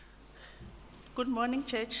Good morning,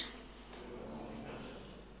 church.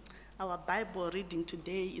 Our Bible reading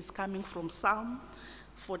today is coming from Psalm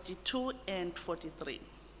 42 and 43.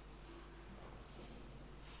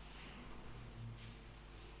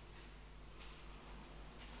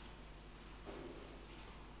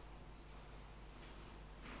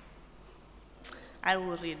 I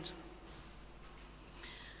will read.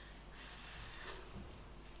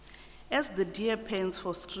 As the deer pants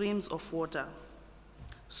for streams of water,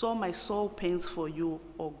 so my soul pants for you,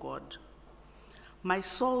 O God. My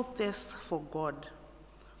soul thirsts for God,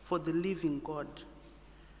 for the living God.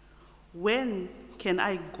 When can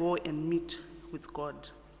I go and meet with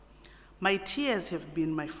God? My tears have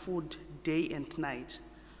been my food day and night,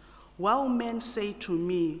 while men say to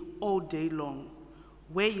me all day long,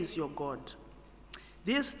 "Where is your God?"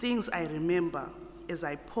 These things I remember as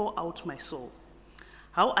I pour out my soul,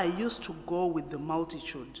 how I used to go with the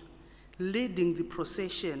multitude, leading the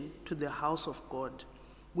procession to the house of God,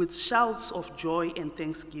 with shouts of joy and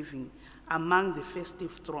thanksgiving among the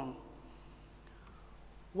festive throng.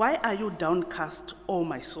 Why are you downcast, O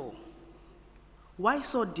my soul? Why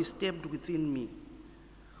so disturbed within me?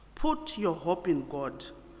 Put your hope in God,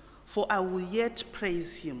 for I will yet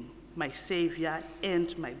praise him, my Savior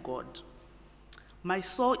and my God. My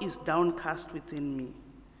soul is downcast within me.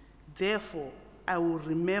 Therefore, I will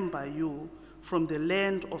remember you from the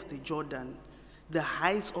land of the Jordan, the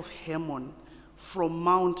heights of Hermon, from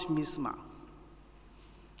Mount Mizmah.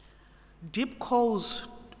 Deep calls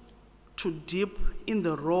to deep in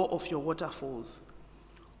the roar of your waterfalls.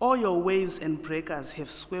 All your waves and breakers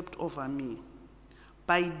have swept over me.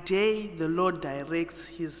 By day, the Lord directs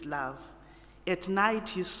his love. At night,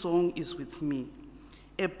 his song is with me,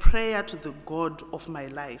 a prayer to the God of my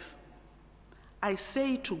life. I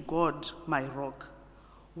say to God, my rock,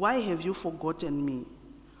 why have you forgotten me?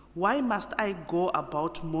 Why must I go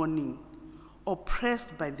about mourning,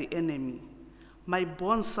 oppressed by the enemy? My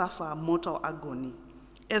bones suffer mortal agony,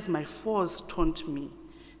 as my foes taunt me,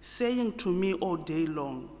 saying to me all day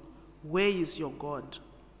long, "Where is your God?"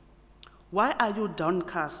 Why are you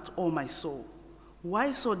downcast, O my soul?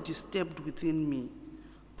 Why so disturbed within me?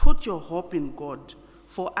 Put your hope in God,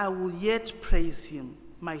 for I will yet praise him,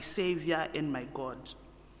 my Savior and my God.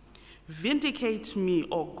 Vindicate me,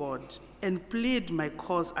 O God, and plead my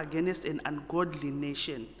cause against an ungodly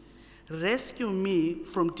nation. Rescue me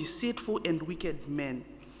from deceitful and wicked men.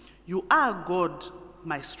 You are God,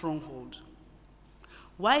 my stronghold.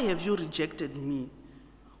 Why have you rejected me?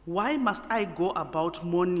 Why must I go about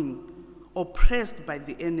mourning, oppressed by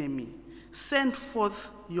the enemy? Send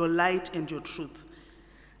forth your light and your truth.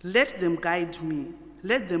 Let them guide me.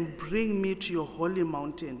 Let them bring me to your holy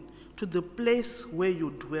mountain, to the place where you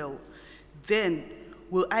dwell. Then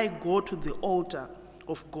will I go to the altar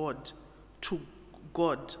of God, to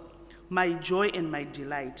God, my joy and my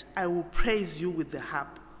delight. I will praise you with the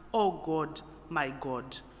harp, O God, my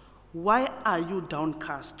God. Why are you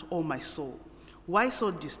downcast, O my soul? Why so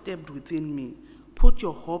disturbed within me? Put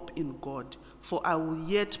your hope in God, for I will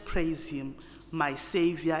yet praise him, my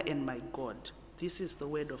Savior and my God. This is the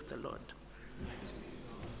word of the Lord.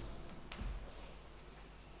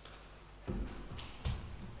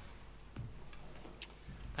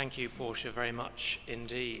 Thank you, Portia, very much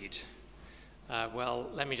indeed. Well,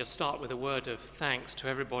 let me just start with a word of thanks to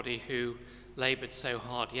everybody who laboured so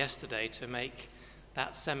hard yesterday to make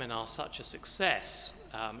that seminar such a success.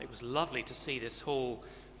 It was lovely to see this hall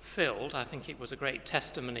filled. I think it was a great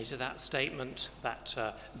testimony to that statement, that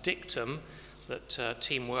dictum, that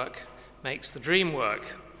teamwork makes the dream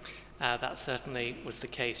work. That certainly was the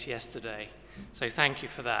case yesterday. So thank you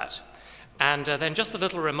for that. And then just a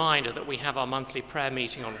little reminder that we have our monthly prayer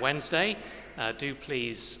meeting on Wednesday. Do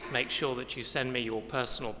please make sure that you send me your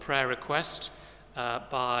personal prayer request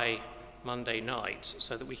by Monday night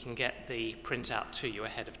so that we can get the printout to you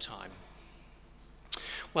ahead of time.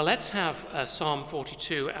 Well, let's have Psalm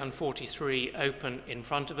 42 and 43 open in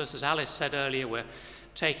front of us. As Alice said earlier, we're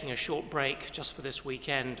taking a short break just for this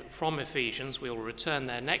weekend from Ephesians. We'll return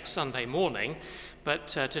there next Sunday morning, but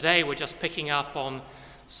today we're just picking up on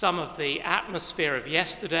some of the atmosphere of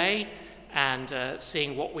yesterday and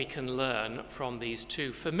seeing what we can learn from these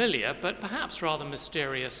two familiar but perhaps rather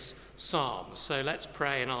mysterious psalms. So let's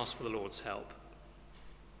pray and ask for the Lord's help.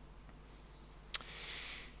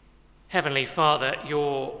 Heavenly Father,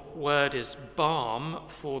 your word is balm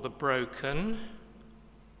for the broken,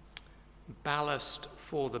 ballast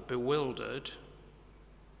for the bewildered,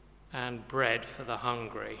 and bread for the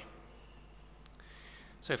hungry.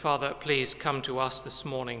 So, Father, please come to us this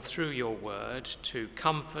morning through your word to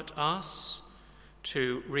comfort us,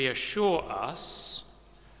 to reassure us,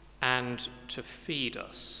 and to feed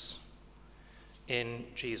us. In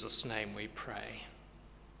Jesus' name we pray.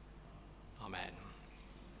 Amen.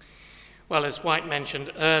 Well, as White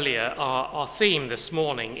mentioned earlier, our theme this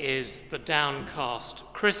morning is the downcast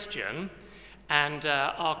Christian, and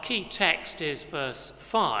our key text is verse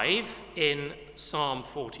 5 in Psalm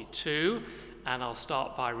 42, and I'll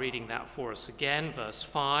start by reading that for us again. Verse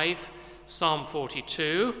 5, Psalm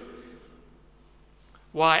 42.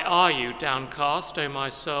 Why are you downcast, O my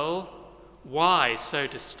soul? Why so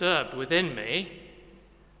disturbed within me?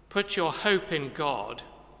 Put your hope in God,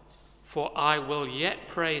 for I will yet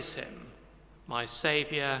praise him, my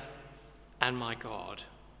Saviour and my God.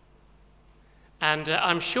 And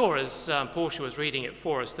I'm sure as Portia was reading it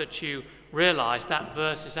for us that you realise that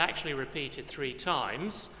verse is actually repeated 3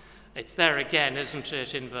 times. It's there again, isn't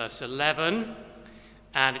it, in verse 11,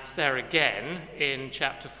 and it's there again in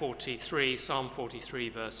chapter 43, Psalm 43,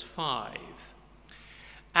 verse 5.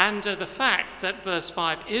 And the fact that verse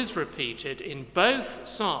 5 is repeated in both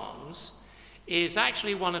psalms is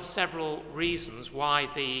actually one of several reasons why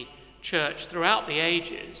the church throughout the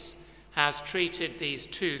ages has treated these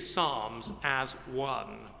 2 psalms as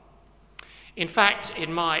one. In fact,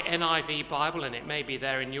 in my NIV Bible, and it may be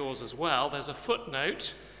there in yours as well, there's a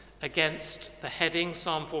footnote against the heading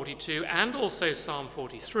Psalm 42 and also Psalm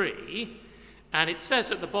 43, and it says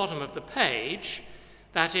at the bottom of the page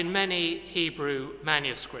that in many Hebrew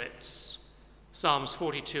manuscripts, Psalms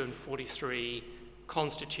 42 and 43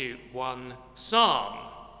 constitute one psalm.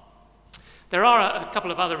 There are a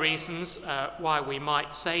couple of other reasons why we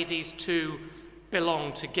might say these 2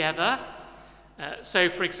 belong together. So,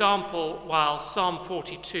 for example, while Psalm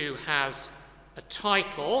 42 has a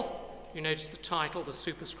title, you notice the title, the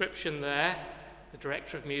superscription there, the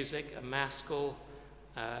director of music, a maskil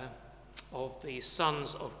of the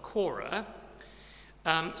sons of Korah,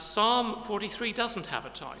 Psalm 43 doesn't have a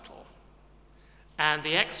title. And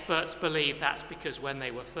the experts believe that's because when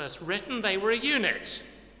they were first written, they were a unit.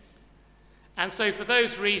 And so for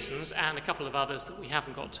those reasons, and a couple of others that we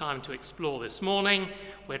haven't got time to explore this morning,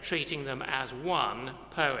 we're treating them as one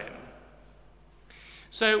poem.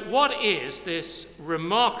 So what is this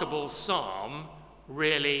remarkable psalm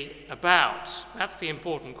really about? That's the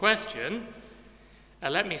important question.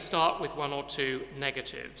 Let me start with 1 or 2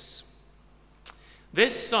 negatives.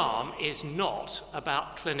 This psalm is not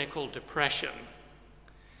about clinical depression.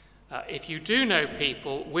 If you do know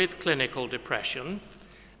people with clinical depression,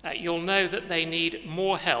 you'll know that they need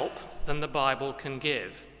more help than the Bible can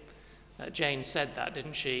give. Jane said that,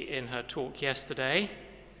 didn't she, in her talk yesterday?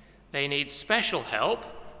 They need special help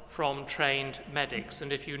from trained medics.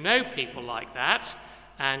 And if you know people like that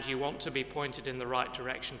and you want to be pointed in the right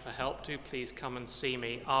direction for help, do please come and see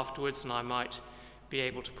me afterwards, and I might be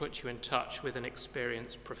able to put you in touch with an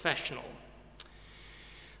experienced professional.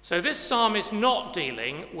 So this psalm is not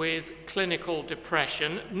dealing with clinical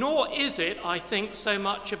depression, nor is it, I think, so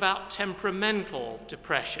much about temperamental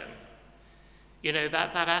depression. You know,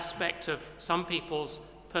 that aspect of some people's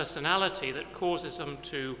personality that causes them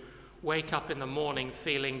to wake up in the morning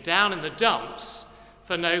feeling down in the dumps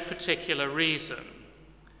for no particular reason.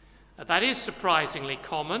 That is surprisingly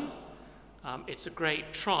common. It's a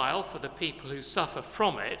great trial for the people who suffer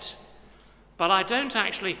from it, but I don't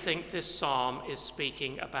actually think this psalm is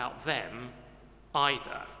speaking about them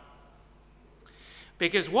either.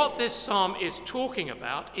 Because what this psalm is talking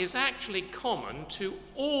about is actually common to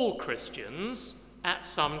all Christians at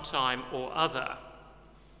some time or other.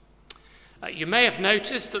 You may have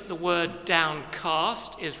noticed that the word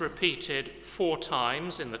downcast is repeated 4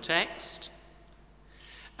 times in the text.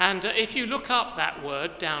 And if you look up that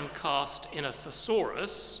word, downcast, in a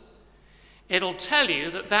thesaurus, it'll tell you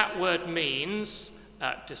that that word means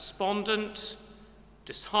despondent,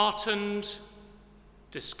 disheartened,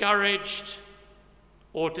 discouraged,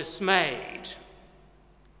 or dismayed.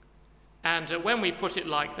 And when we put it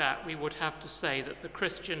like that, we would have to say that the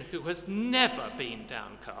Christian who has never been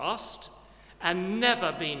downcast and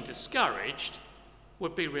never been discouraged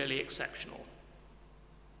would be really exceptional.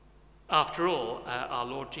 After all, our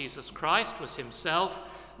Lord Jesus Christ was himself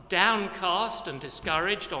downcast and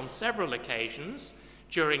discouraged on several occasions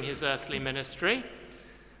during his earthly ministry.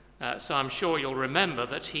 So I'm sure you'll remember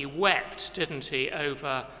that he wept, didn't he,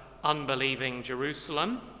 over unbelieving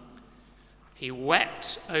Jerusalem. He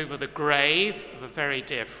wept over the grave of a very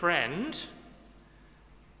dear friend.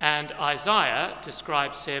 And Isaiah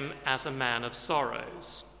describes him as a man of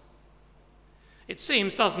sorrows. It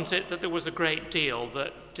seems, doesn't it, that there was a great deal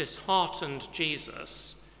that disheartened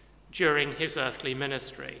Jesus during his earthly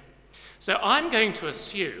ministry. So I'm going to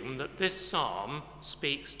assume that this psalm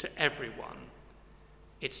speaks to everyone.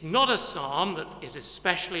 It's not a psalm that is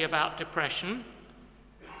especially about depression.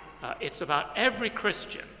 It's about every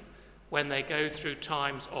Christian when they go through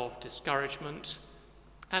times of discouragement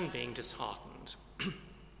and being disheartened.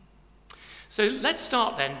 So let's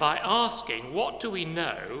start then by asking, what do we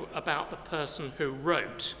know about the person who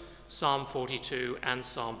wrote Psalm 42 and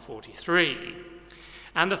Psalm 43?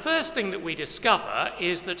 And the first thing that we discover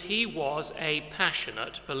is that he was a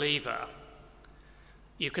passionate believer.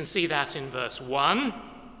 You can see that in verse 1.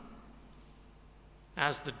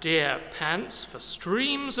 As the deer pants for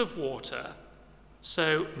streams of water,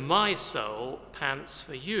 so my soul pants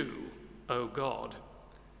for you, O God.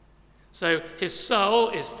 So his soul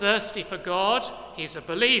is thirsty for God. He's a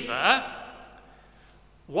believer.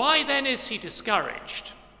 Why then is he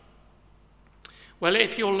discouraged? Well,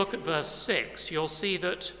 if you'll look at verse 6, you'll see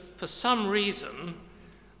that for some reason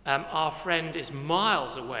our friend is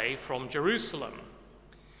miles away from Jerusalem.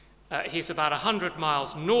 He's about 100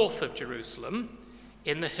 miles north of Jerusalem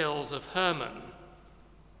in the hills of Hermon.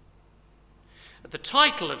 The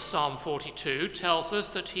title of Psalm 42 tells us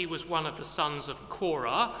that he was one of the sons of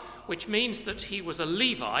Korah, which means that he was a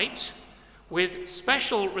Levite with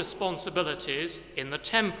special responsibilities in the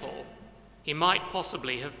temple. He might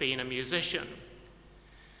possibly have been a musician.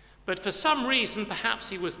 But for some reason, perhaps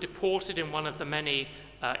he was deported in one of the many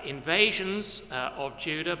invasions of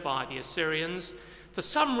Judah by the Assyrians. For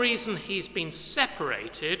some reason, he's been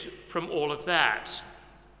separated from all of that.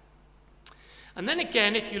 And then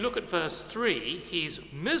again, if you look at verse 3,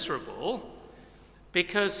 he's miserable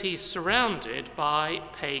because he's surrounded by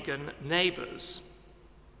pagan neighbours.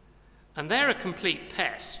 And they're a complete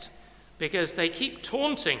pest because they keep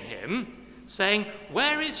taunting him, saying,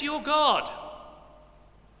 "Where is your God?"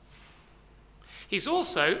 He's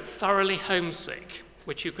also thoroughly homesick,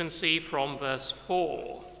 which you can see from verse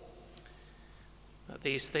 4.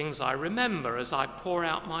 "These things I remember as I pour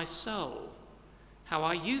out my soul, how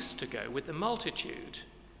I used to go with the multitude,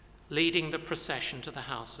 leading the procession to the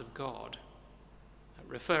house of God."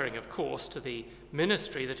 Referring, of course, to the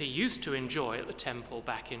ministry that he used to enjoy at the temple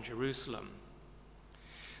back in Jerusalem.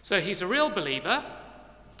 So he's a real believer.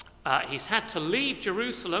 He's had to leave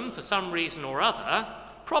Jerusalem for some reason or other,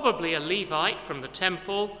 probably a Levite from the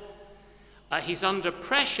temple. He's under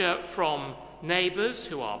pressure from neighbours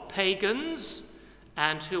who are pagans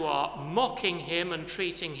and who are mocking him and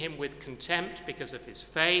treating him with contempt because of his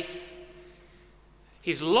faith.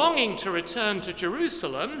 He's longing to return to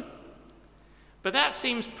Jerusalem, but that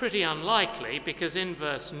seems pretty unlikely because in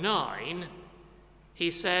verse 9 he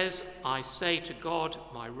says, "I say to God,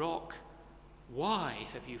 my rock, why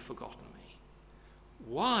have you forgotten me?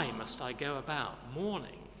 Why must I go about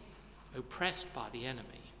mourning, oppressed by the enemy?"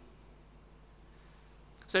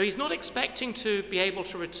 So he's not expecting to be able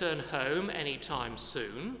to return home anytime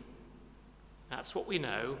soon. That's what we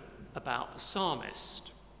know about the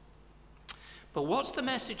psalmist. But what's the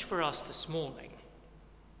message for us this morning?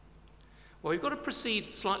 Well, we've got to proceed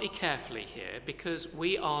slightly carefully here because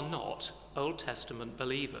we are not Old Testament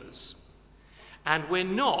believers. And we're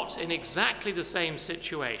not in exactly the same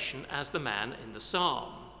situation as the man in the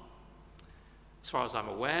psalm. As far as I'm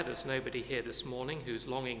aware, there's nobody here this morning who's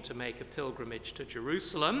longing to make a pilgrimage to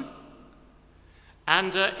Jerusalem.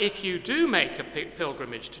 And if you do make a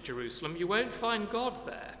pilgrimage to Jerusalem, you won't find God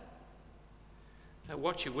there.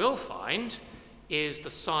 What you will find is the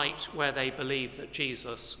site where they believe that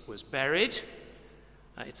Jesus was buried.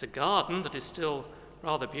 It's a garden that is still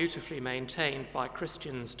rather beautifully maintained by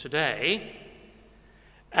Christians today.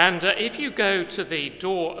 And if you go to the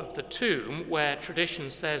door of the tomb where tradition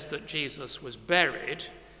says that Jesus was buried,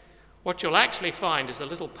 what you'll actually find is a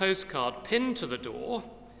little postcard pinned to the door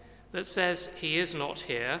that says, "He is not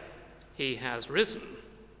here, he has risen."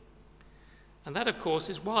 And that, of course,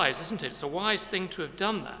 is wise, isn't it? It's a wise thing to have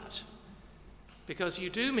done that. Because you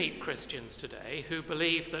do meet Christians today who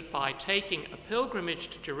believe that by taking a pilgrimage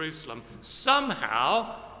to Jerusalem,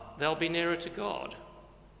 somehow they'll be nearer to God.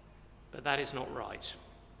 But that is not right.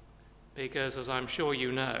 Because, as I'm sure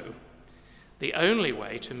you know, the only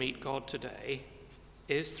way to meet God today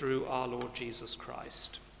is through our Lord Jesus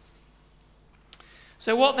Christ.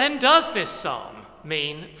 So what then does this psalm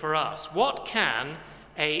mean for us? What can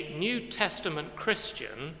a New Testament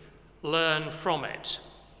Christian learn from it?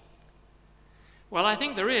 Well, I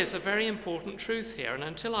think there is a very important truth here, and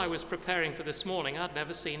until I was preparing for this morning, I'd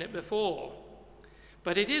never seen it before.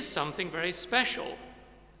 But it is something very special,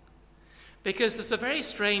 because there's a very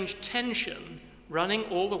strange tension running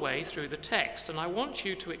all the way through the text, and I want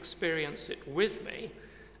you to experience it with me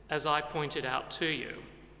as I point it out to you.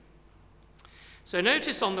 So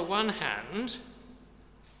notice on the one hand,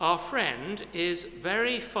 our friend is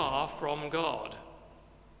very far from God.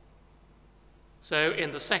 So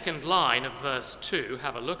in the second line of verse 2,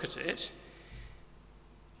 have a look at it.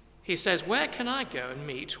 He says, where can I go and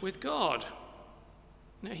meet with God?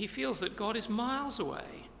 Now, he feels that God is miles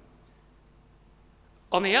away.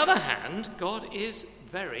 On the other hand, God is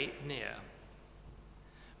very near.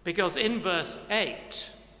 Because in verse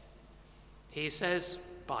 8, he says,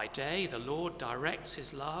 by day the Lord directs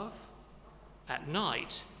his love. At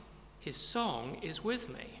night, his song is with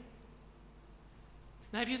me.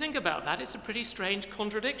 Now, if you think about that, it's a pretty strange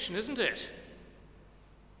contradiction, isn't it?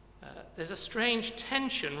 There's a strange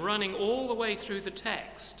tension running all the way through the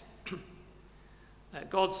text.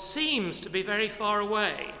 God seems to be very far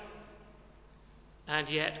away, and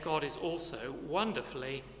yet God is also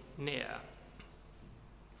wonderfully near.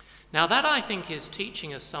 Now, that, I think, is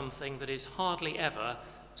teaching us something that is hardly ever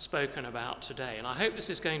spoken about today, and I hope this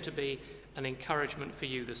is going to be an encouragement for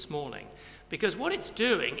you this morning, because what it's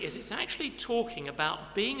doing is it's actually talking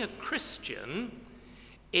about being a Christian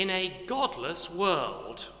in a godless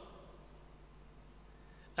world.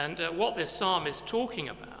 And what this psalm is talking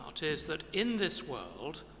about is that in this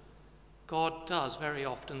world, God does very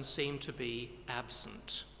often seem to be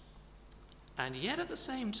absent. And yet at the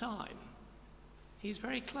same time, he's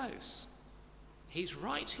very close. He's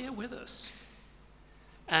right here with us.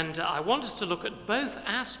 And I want us to look at both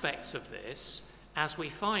aspects of this as we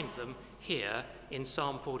find them here in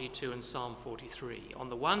Psalm 42 and Psalm 43. On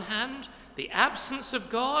the one hand, the absence of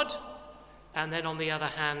God, and then on the other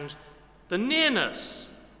hand, the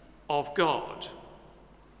nearness of God.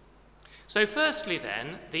 So firstly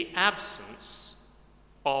then, the absence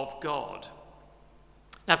of God.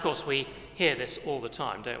 Now, of course, we hear this all the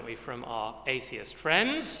time, don't we, from our atheist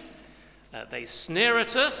friends. They sneer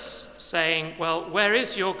at us, saying, well, where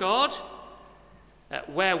is your God?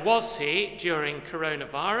 Where was he during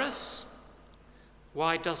coronavirus?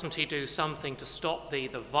 Why doesn't he do something to stop the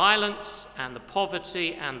violence and the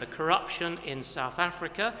poverty and the corruption in South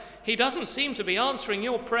Africa? He doesn't seem to be answering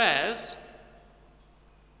your prayers.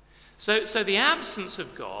 So the absence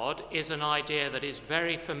of God is an idea that is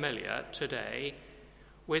very familiar today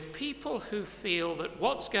with people who feel that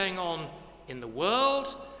what's going on in the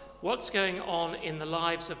world, what's going on in the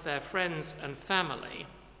lives of their friends and family,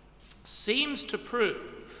 seems to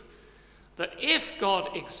prove that if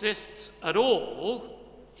God exists at all,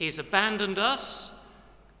 he's abandoned us,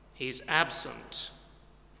 he's absent.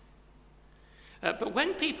 But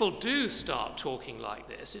when people do start talking like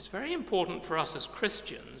this, it's very important for us as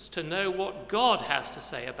Christians to know what God has to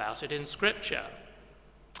say about it in Scripture.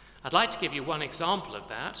 I'd like to give you one example of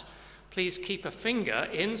that. Please keep a finger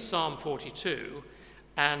in Psalm 42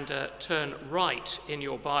 and turn right in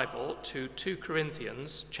your Bible to 2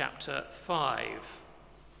 Corinthians chapter 5.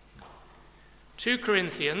 2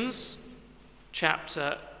 Corinthians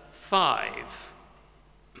chapter 5,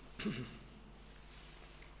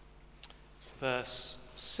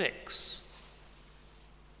 verse 6.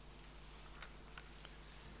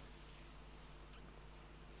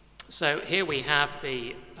 So here we have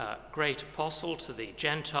the great apostle to the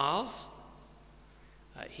Gentiles.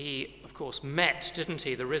 He, of course, met, didn't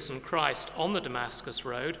he, the risen Christ on the Damascus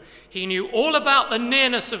Road. He knew all about the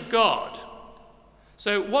nearness of God.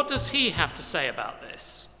 So what does he have to say about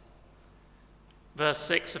this? Verse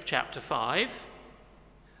 6 of chapter 5.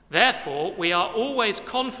 Therefore, we are always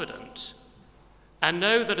confident and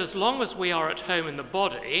know that as long as we are at home in the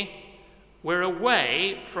body, we're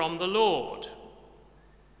away from the Lord.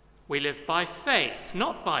 We live by faith,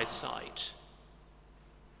 not by sight.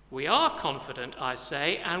 We are confident, I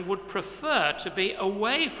say, and would prefer to be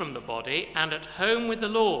away from the body and at home with the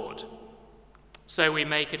Lord. So we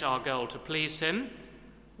make it our goal to please him,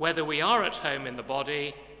 whether we are at home in the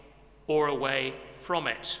body or away from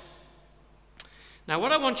it. Now,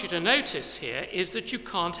 what I want you to notice here is that you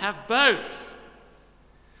can't have both.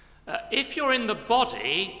 If you're in the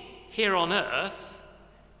body here on earth,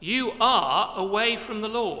 you are away from the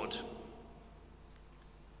Lord.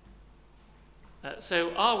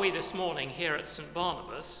 So are we this morning here at St.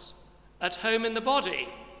 Barnabas at home in the body?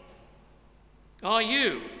 Are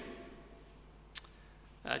you?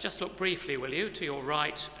 Just look briefly, will you, to your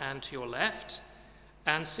right and to your left,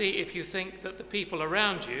 and see if you think that the people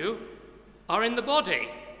around you are in the body.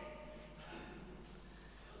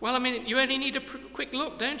 Well, I mean, you only need a quick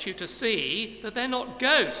look, don't you, to see that they're not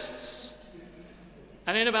ghosts.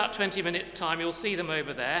 And in about 20 minutes' time, you'll see them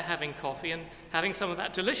over there having coffee and having some of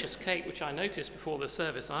that delicious cake, which I noticed before the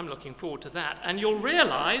service. I'm looking forward to that. And you'll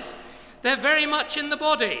realize they're very much in the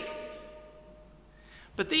body.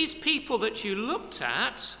 But these people that you looked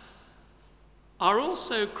at are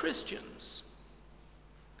also Christians.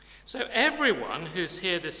 So everyone who's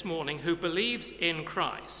here this morning who believes in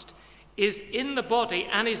Christ is in the body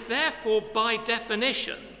and is therefore, by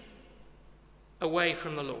definition, away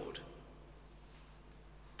from the Lord.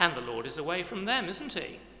 And the Lord is away from them, isn't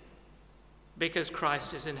he? Because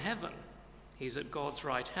Christ is in heaven. He's at God's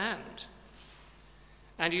right hand.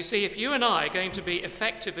 And you see, if you and I are going to be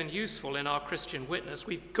effective and useful in our Christian witness,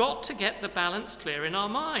 we've got to get the balance clear in our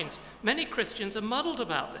minds. Many Christians are muddled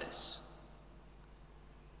about this.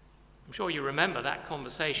 I'm sure you remember that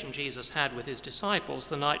conversation Jesus had with his disciples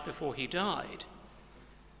the night before he died.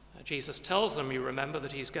 Jesus tells them, you remember,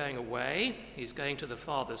 that he's going away, he's going to the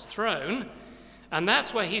Father's throne, and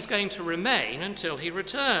that's where he's going to remain until he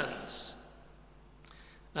returns.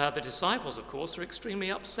 The disciples, of course, are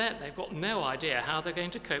extremely upset. They've got no idea how they're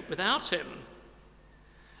going to cope without him.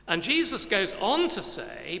 And Jesus goes on to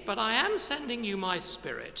say, but I am sending you my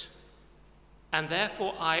Spirit, and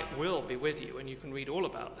therefore I will be with you. And you can read all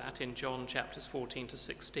about that in John chapters 14 to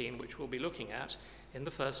 16, which we'll be looking at in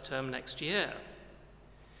the first term next year.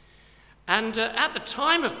 And at the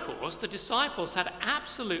time, of course, the disciples had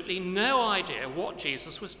absolutely no idea what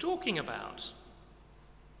Jesus was talking about.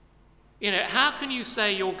 You know, how can you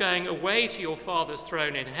say you're going away to your Father's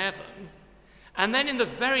throne in heaven, and then in the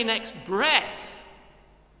very next breath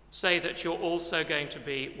say that you're also going to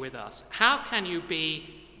be with us? How can you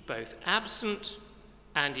be both absent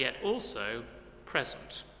and yet also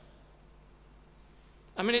present?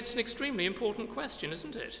 I mean, it's an extremely important question,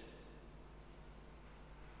 isn't it?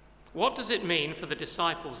 What does it mean for the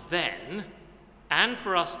disciples then, and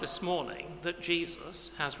for us this morning, that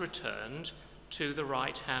Jesus has returned to the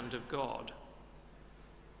right hand of God?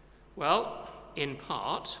 Well, in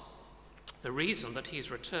part, the reason that he's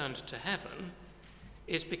returned to heaven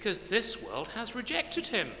is because this world has rejected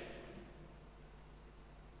him.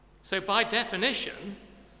 So by definition,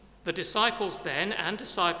 the disciples then and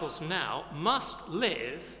disciples now must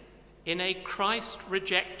live in a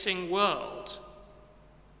Christ-rejecting world.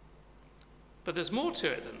 But there's more to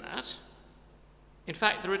it than that. In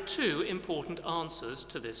fact, there are two important answers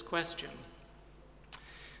to this question.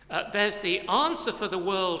 There's the answer for the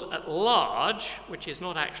world at large, which is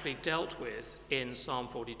not actually dealt with in Psalm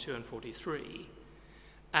 42 and 43.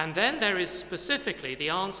 And then there is specifically the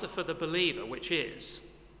answer for the believer, which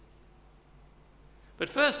is. But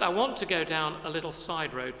first, I want to go down a little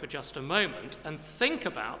side road for just a moment and think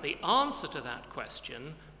about the answer to that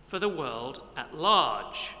question for the world at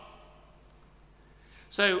large.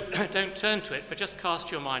 So don't turn to it, but just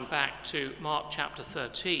cast your mind back to Mark chapter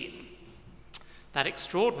 13. That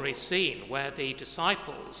extraordinary scene where the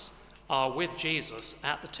disciples are with Jesus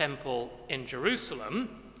at the temple in Jerusalem.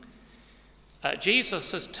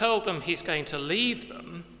 Jesus has told them he's going to leave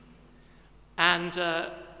them, and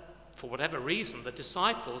for whatever reason, the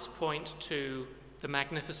disciples point to the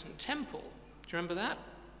magnificent temple. Do you remember that?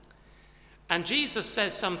 And Jesus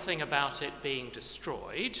says something about it being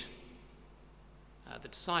destroyed. The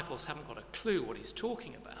disciples haven't got a clue what he's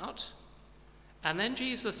talking about. And then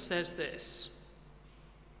Jesus says this: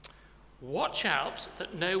 "Watch out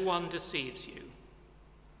that no one deceives you.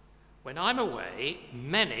 When I'm away,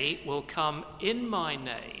 many will come in my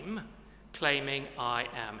name, claiming I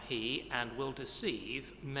am he, and will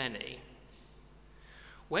deceive many.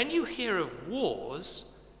 When you hear of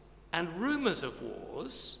wars and rumors of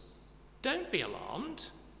wars, don't be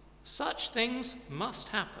alarmed. Such things must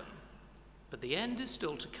happen, but the end is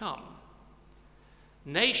still to come.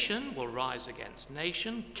 Nation will rise against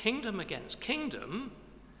nation, kingdom against kingdom.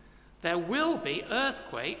 There will be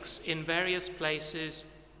earthquakes in various places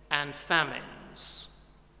and famines."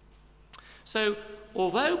 So,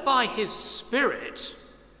 although by his Spirit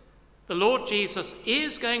the Lord Jesus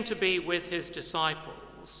is going to be with his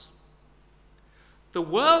disciples, the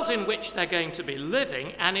world in which they're going to be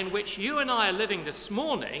living, and in which you and I are living this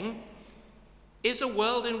morning, is a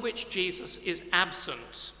world in which Jesus is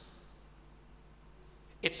absent.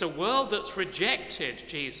 It's a world that's rejected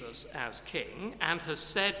Jesus as king and has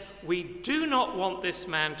said, we do not want this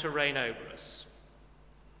man to reign over us.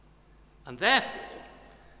 And therefore,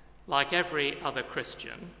 like every other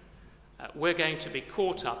Christian, we're going to be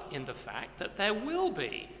caught up in the fact that there will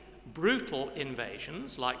be brutal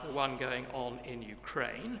invasions like the one going on in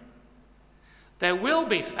Ukraine. There will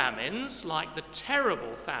be famines like the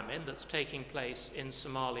terrible famine that's taking place in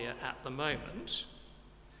Somalia at the moment.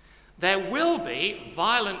 There will be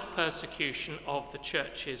violent persecution of the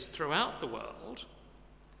churches throughout the world,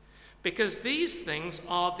 because these things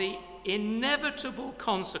are the inevitable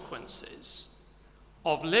consequences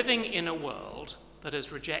of living in a world that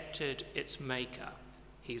has rejected its maker.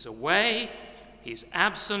 He's away, he's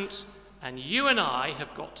absent, and you and I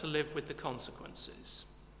have got to live with the consequences.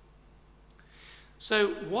 So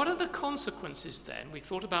what are the consequences then? We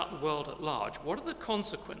thought about the world at large. What are the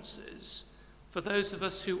consequences for those of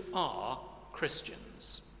us who are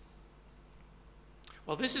Christians?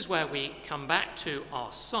 Well, this is where we come back to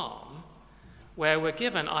our psalm, where we're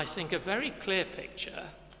given, I think, a very clear picture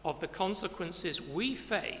of the consequences we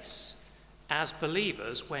face as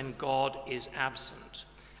believers when God is absent.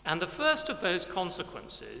 And the first of those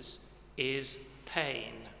consequences is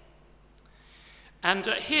pain. And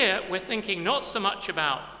here we're thinking not so much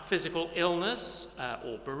about physical illness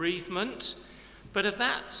or bereavement, but of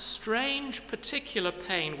that strange particular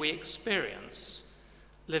pain we experience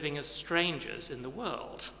living as strangers in the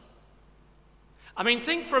world. I mean,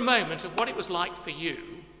 think for a moment of what it was like for you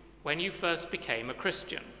when you first became a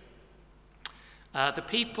Christian. The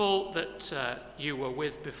people that you were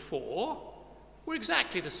with before were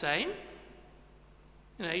exactly the same.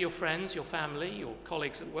 You know, your friends, your family, your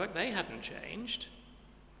colleagues at work, they hadn't changed.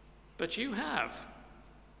 But you have.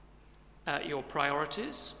 Your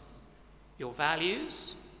priorities, your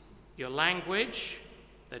values, your language,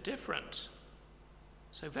 they're different.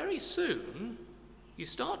 So very soon, you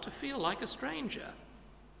start to feel like a stranger.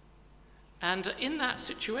 And in that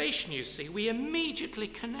situation, you see, we immediately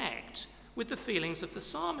connect with the feelings of the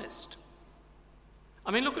psalmist.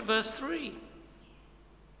 I mean, look at verse 3.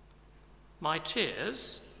 My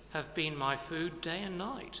tears have been my food day and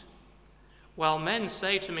night, while men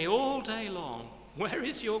say to me all day long, where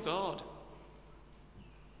is your God?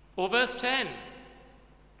 Or verse 10,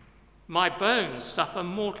 my bones suffer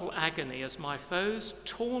mortal agony as my foes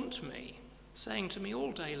taunt me, saying to me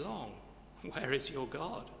all day long, where is your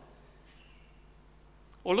God?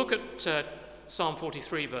 Or look at Psalm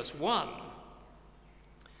 43, verse 1.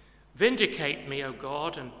 Vindicate me, O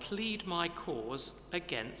God, and plead my cause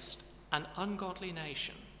against an ungodly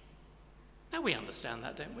nation. Now we understand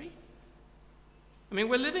that, don't we? I mean,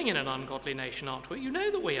 we're living in an ungodly nation, aren't we? You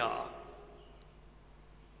know that we are.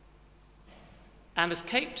 And as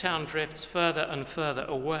Cape Town drifts further and further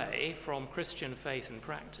away from Christian faith and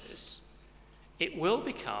practice, it will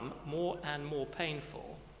become more and more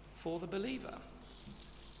painful for the believer.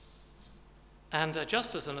 And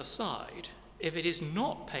just as an aside, if it is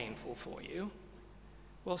not painful for you,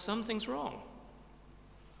 well, something's wrong.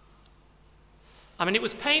 I mean, it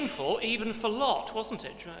was painful even for Lot, wasn't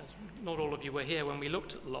it? Not all of you were here when we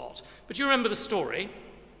looked at Lot. But you remember the story,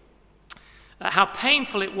 how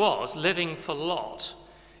painful it was living for Lot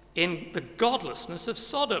in the godlessness of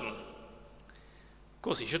Sodom. Of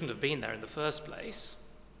course, he shouldn't have been there in the first place.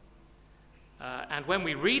 And when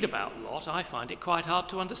we read about Lot, I find it quite hard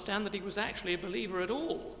to understand that he was actually a believer at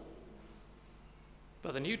all.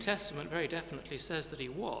 But the New Testament very definitely says that he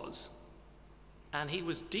was. And he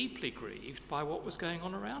was deeply grieved by what was going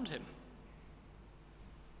on around him.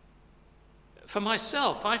 For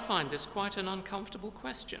myself, I find this quite an uncomfortable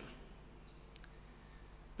question.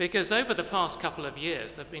 Because over the past couple of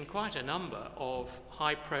years, there have been quite a number of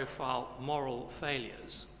high-profile moral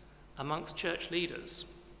failures amongst church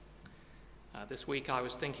leaders. This week I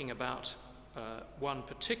was thinking about one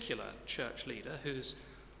particular church leader whose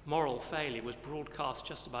moral failure was broadcast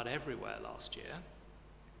just about everywhere last year.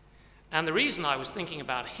 And the reason I was thinking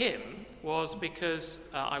about him was because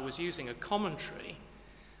I was using a commentary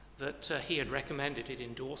that he had recommended. He'd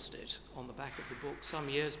endorsed it on the back of the book some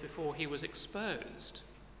years before he was exposed.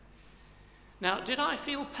 Now, did I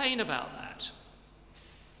feel pain about that?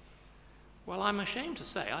 Well, I'm ashamed to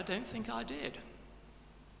say I don't think I did.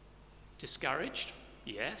 Discouraged?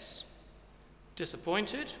 Yes.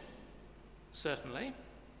 Disappointed? Certainly.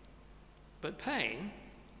 But pain?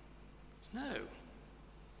 No.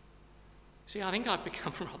 See, I think I've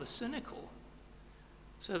become rather cynical,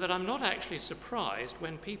 so that I'm not actually surprised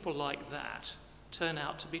when people like that turn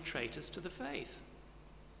out to be traitors to the faith.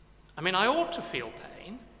 I mean, I ought to feel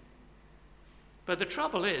pain, but the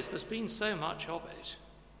trouble is there's been so much of it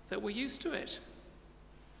that we're used to it.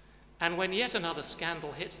 And when yet another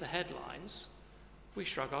scandal hits the headlines, we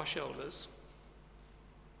shrug our shoulders.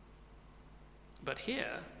 But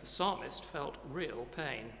here, the psalmist felt real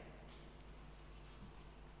pain.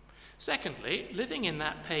 Secondly, living in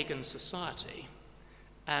that pagan society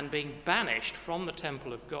and being banished from the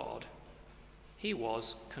temple of God, he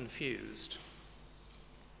was confused.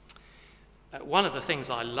 One of the things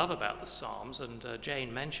I love about the Psalms, and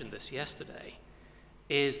Jane mentioned this yesterday,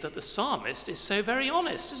 is that the psalmist is so very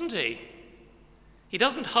honest, isn't he? He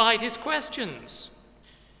doesn't hide his questions.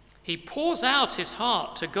 He pours out his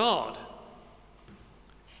heart to God.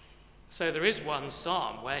 So there is one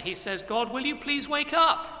psalm where he says, God, will you please wake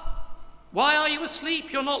up? Why are you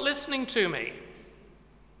asleep? You're not listening to me.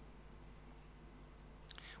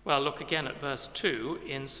 Well, look again at verse 2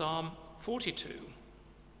 in Psalm 42.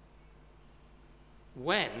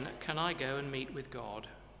 When can I go and meet with God?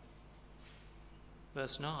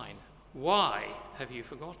 Verse 9. Why have you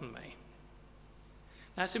forgotten me?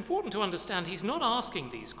 Now it's important to understand he's not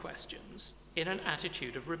asking these questions in an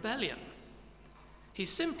attitude of rebellion.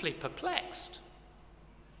 He's simply perplexed.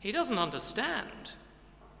 He doesn't understand.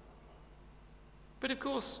 But of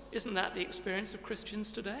course, isn't that the experience of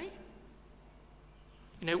Christians today?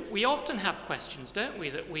 You know, we often have questions, don't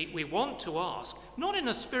we, that we want to ask, not in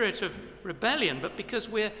a spirit of rebellion, but because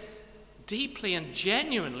we're deeply and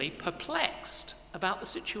genuinely perplexed about the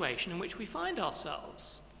situation in which we find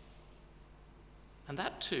ourselves. And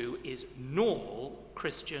that too is normal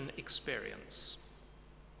Christian experience.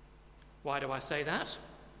 Why do I say that?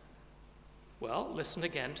 Well, listen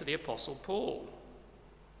again to the Apostle Paul.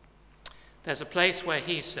 There's a place where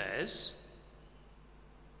he says,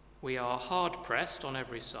 we are hard-pressed on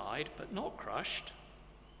every side, but not crushed,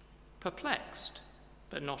 perplexed,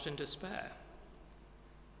 but not in despair,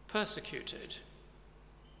 persecuted,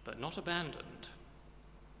 but not abandoned,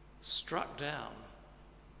 struck down,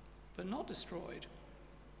 but not destroyed.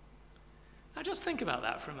 Now just think about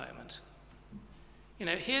that for a moment. You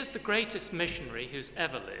know, here's the greatest missionary who's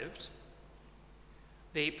ever lived,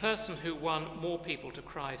 the person who won more people to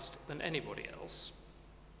Christ than anybody else.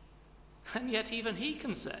 And yet even he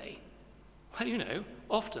can say, well, you know,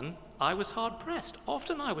 often I was hard-pressed,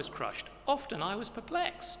 often I was crushed, often I was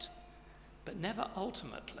perplexed, but never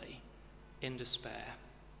ultimately in despair.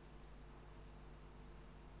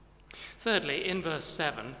 Thirdly, in verse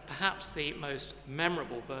 7, perhaps the most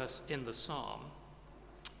memorable verse in the psalm,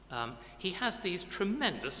 he has these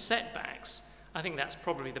tremendous setbacks. I think that's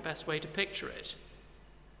probably the best way to picture it.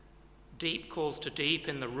 Deep calls to deep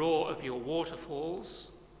in the roar of your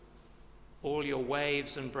waterfalls. All your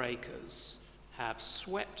waves and breakers have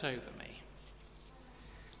swept over me.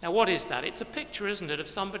 Now, what is that? It's a picture, isn't it, of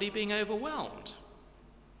somebody being overwhelmed.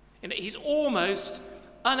 You know, he's almost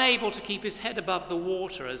unable to keep his head above the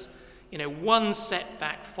water as, you know, one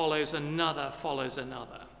setback follows another.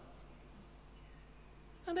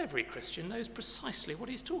 And every Christian knows precisely what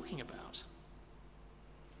he's talking about.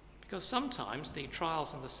 Because sometimes the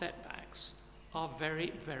trials and the setbacks are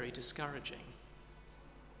very, very discouraging.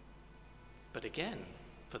 But again,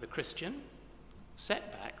 for the Christian,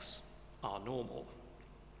 setbacks are normal.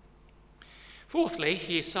 Fourthly,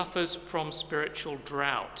 he suffers from spiritual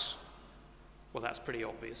drought. Well, that's pretty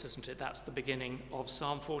obvious, isn't it? That's the beginning of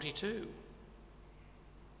Psalm 42.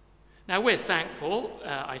 Now, we're thankful,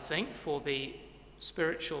 I think, for the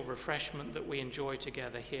spiritual refreshment that we enjoy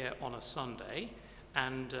together here on a Sunday,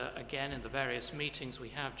 and again in the various meetings we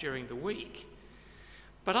have during the week.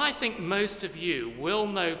 But I think most of you will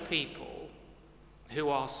know people who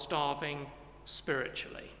are starving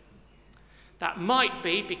spiritually. That might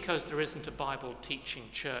be because there isn't a Bible teaching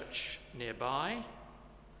church nearby,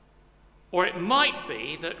 or it might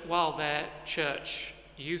be that while their church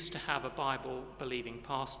used to have a Bible-believing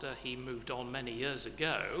pastor, he moved on many years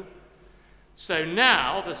ago, so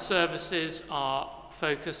now the services are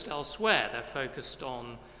focused elsewhere. They're focused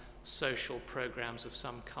on social programs of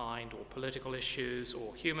some kind, or political issues,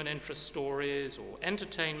 or human interest stories, or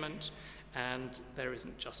entertainment, and there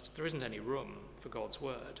isn't any room for God's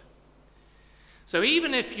word. So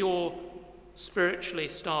even if your spiritually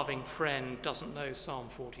starving friend doesn't know Psalm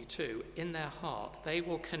 42, in their heart they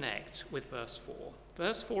will connect with verse 4.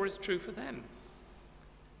 Verse 4 is true for them.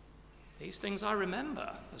 These things I remember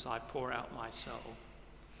as I pour out my soul,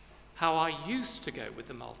 how I used to go with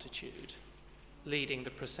the multitude, leading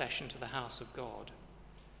the procession to the house of God,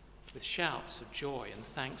 with shouts of joy and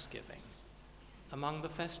thanksgiving among the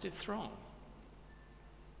festive throng.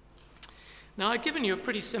 Now, I've given you a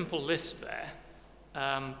pretty simple list there.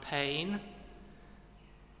 Pain,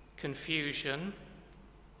 confusion,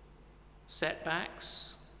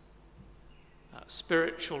 setbacks,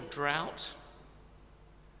 spiritual drought,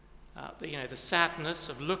 the sadness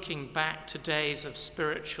of looking back to days of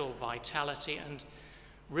spiritual vitality and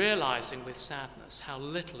realizing with sadness how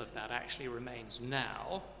little of that actually remains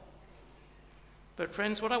now. But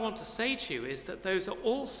friends, what I want to say to you is that those are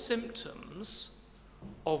all symptoms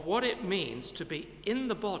of what it means to be in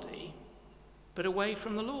the body but away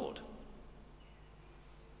from the Lord.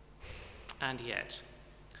 And yet,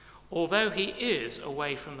 although he is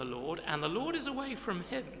away from the Lord and the Lord is away from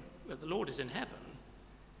him, the Lord is in heaven,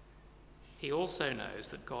 he also knows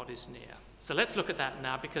that God is near. So let's look at that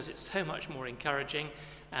now, because it's so much more encouraging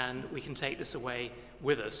and we can take this away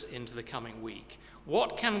with us into the coming week.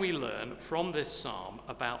 What can we learn from this psalm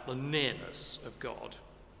about the nearness of God?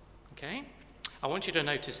 Okay? I want you to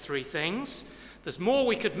notice three things. There's more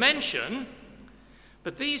we could mention,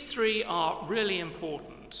 But these three are really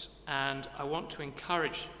important, and I want to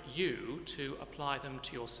encourage you to apply them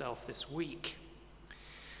to yourself this week.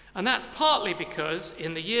 And that's partly because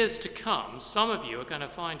in the years to come, some of you are going to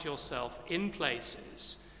find yourself in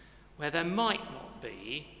places where there might not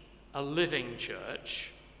be a living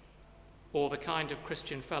church or the kind of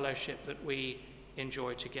Christian fellowship that we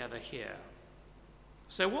enjoy together here.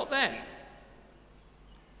 So what then?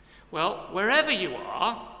 Well, wherever you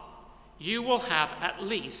are, you will have at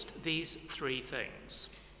least these three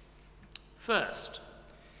things. First,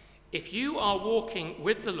 if you are walking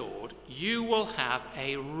with the Lord, you will have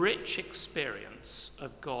a rich experience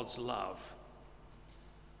of God's love.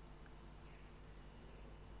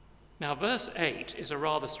 Now, verse 8 is a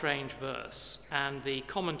rather strange verse, and the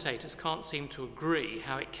commentators can't seem to agree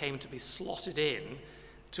how it came to be slotted in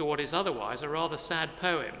to what is otherwise a rather sad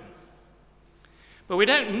poem. But we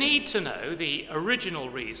don't need to know the original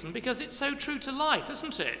reason because it's so true to life,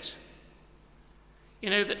 isn't it? You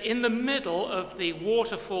know, that in the middle of the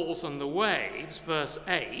waterfalls and the waves, verse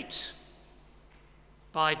 8,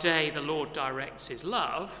 by day the Lord directs his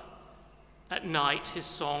love, at night his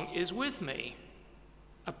song is with me,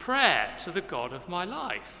 a prayer to the God of my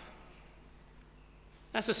life.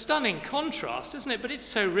 That's a stunning contrast, isn't it? But it's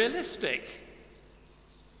so realistic.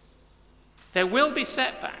 There will be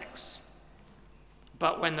setbacks,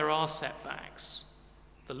 but when there are setbacks,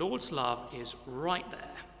 the Lord's love is right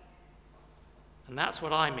there. And that's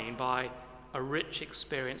what I mean by a rich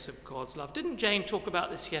experience of God's love. Didn't Jane talk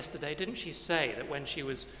about this yesterday? Didn't she say that when she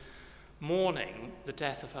was mourning the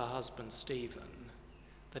death of her husband, Stephen,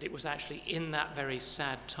 that it was actually in that very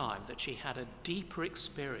sad time that she had a deeper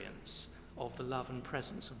experience of the love and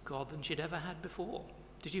presence of God than she'd ever had before?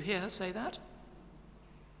 Did you hear her say that?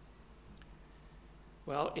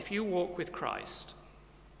 Well, if you walk with Christ,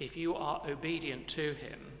 if you are obedient to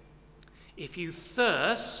him, if you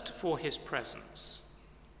thirst for his presence,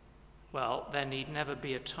 well, there need never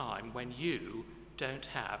be a time when you don't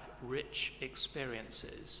have rich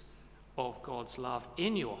experiences of God's love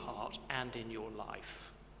in your heart and in your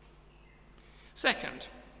life. Second,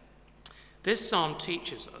 this psalm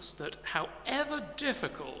teaches us that however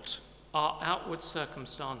difficult our outward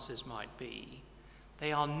circumstances might be,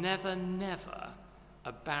 they are never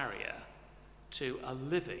a barrier to a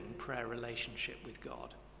living prayer relationship with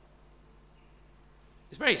God.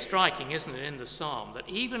 It's very striking, isn't it, in the psalm, that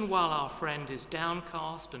even while our friend is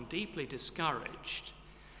downcast and deeply discouraged,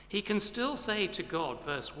 he can still say to God,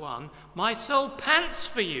 verse 1, "My soul pants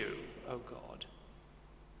for you, O God."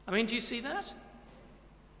 I mean, do you see that?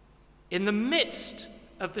 In the midst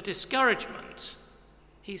of the discouragement,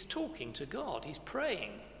 he's talking to God, he's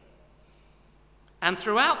praying. And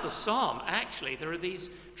throughout the psalm, actually, there are these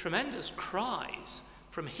tremendous cries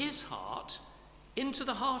from his heart into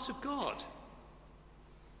the heart of God.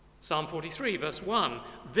 Psalm 43, verse 1,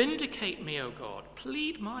 "Vindicate me, O God,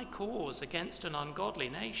 plead my cause against an ungodly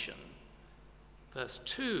nation." Verse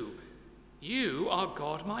 2, "You are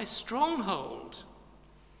God, my stronghold."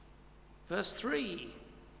 Verse 3,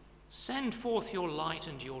 "Send forth your light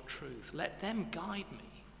and your truth. Let them guide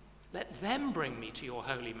me. Let them bring me to your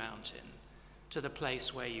holy mountain, to the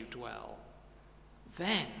place where you dwell.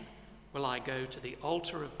 Then will I go to the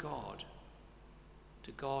altar of God,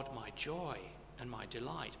 to God my joy and my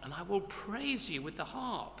delight, and I will praise you with the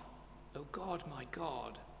harp, O God, my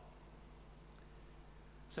God."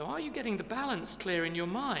 So are you getting the balance clear in your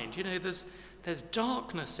mind? You know, there's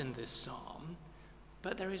darkness in this psalm,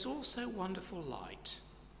 but there is also wonderful light.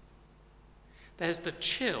 There's the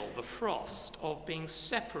chill, the frost of being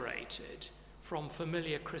separated from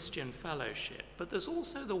familiar Christian fellowship, but there's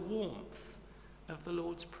also the warmth of the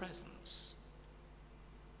Lord's presence.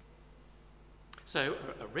 So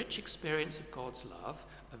a rich experience of God's love,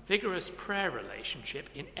 a vigorous prayer relationship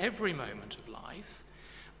in every moment of life,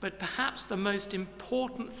 but perhaps the most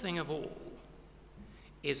important thing of all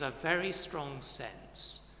is a very strong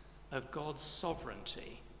sense of God's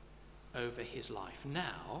sovereignty over his life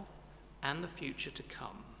now and the future to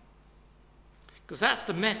come. Because that's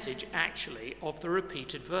the message, actually, of the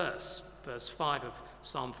repeated verse. Verse 5 of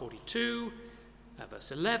Psalm 42,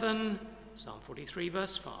 verse 11, Psalm 43,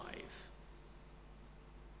 verse 5.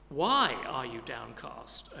 "Why are you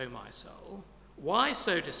downcast, O my soul? Why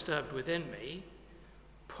so disturbed within me?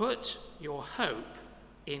 Put your hope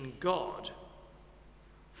in God,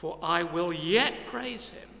 for I will yet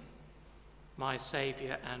praise him, my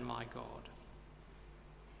Saviour and my God."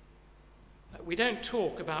 We don't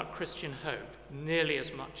talk about Christian hope nearly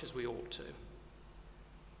as much as we ought to.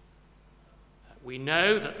 We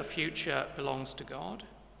know that the future belongs to God.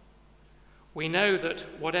 We know that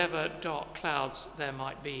whatever dark clouds there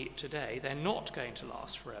might be today, they're not going to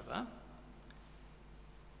last forever.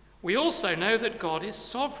 We also know that God is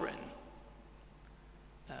sovereign.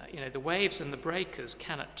 The waves and the breakers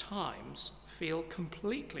can at times feel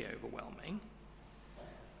completely overwhelming,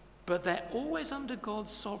 but they're always under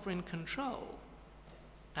God's sovereign control,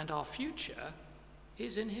 and our future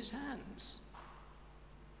is in his hands.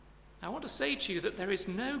 I want to say to you that there is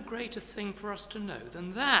no greater thing for us to know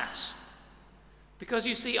than that, because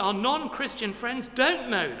you see, our non-Christian friends don't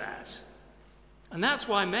know that, and that's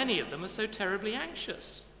why many of them are so terribly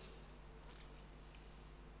anxious.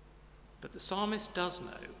 But the psalmist does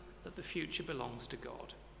know that the future belongs to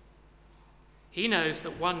God. He knows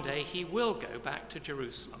that one day he will go back to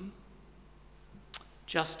Jerusalem,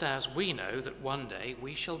 just as we know that one day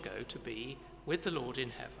we shall go to be with the Lord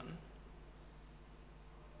in heaven.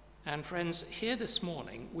 And friends, here this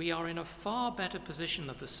morning, we are in a far better position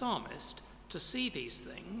than the psalmist to see these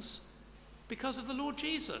things because of the Lord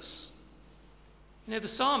Jesus. The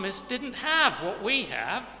psalmist didn't have what we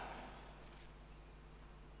have.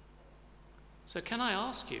 So can I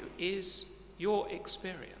ask you, is your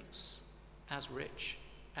experience as rich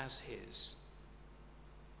as his?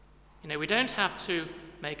 We don't have to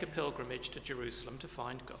make a pilgrimage to Jerusalem to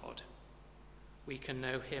find God. We can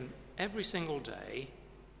know him every single day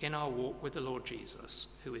in our walk with the Lord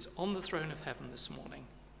Jesus, who is on the throne of heaven this morning.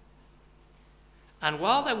 And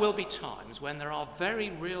while there will be times when there are very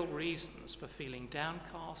real reasons for feeling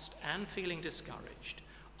downcast and feeling discouraged,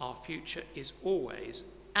 our future is always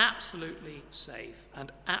absolutely safe and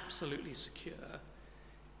absolutely secure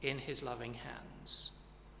in his loving hands.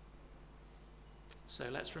 So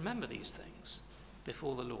let's remember these things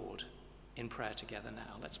before the Lord in prayer together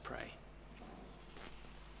now. Let's pray.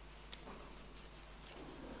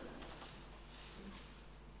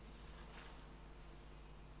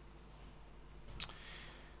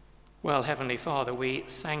 Well, Heavenly Father, we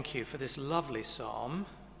thank you for this lovely psalm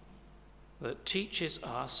that teaches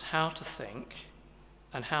us how to think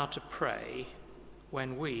and how to pray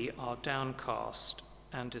when we are downcast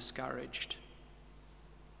and discouraged.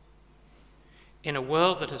 In a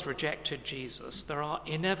world that has rejected Jesus, there are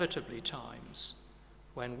inevitably times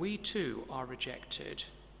when we too are rejected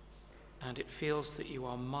and it feels that you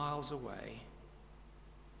are miles away.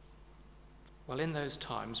 Well, in those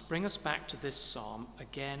times, bring us back to this psalm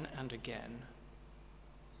again and again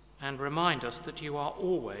and remind us that you are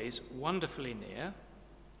always wonderfully near,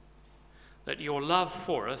 that your love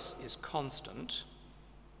for us is constant,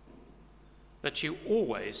 that you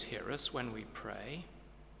always hear us when we pray,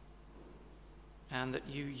 and that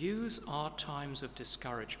you use our times of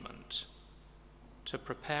discouragement to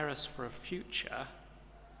prepare us for a future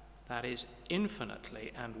that is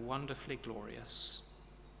infinitely and wonderfully glorious.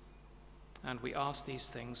 And we ask these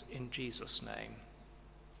things in Jesus' name.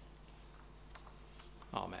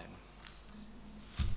 Amen.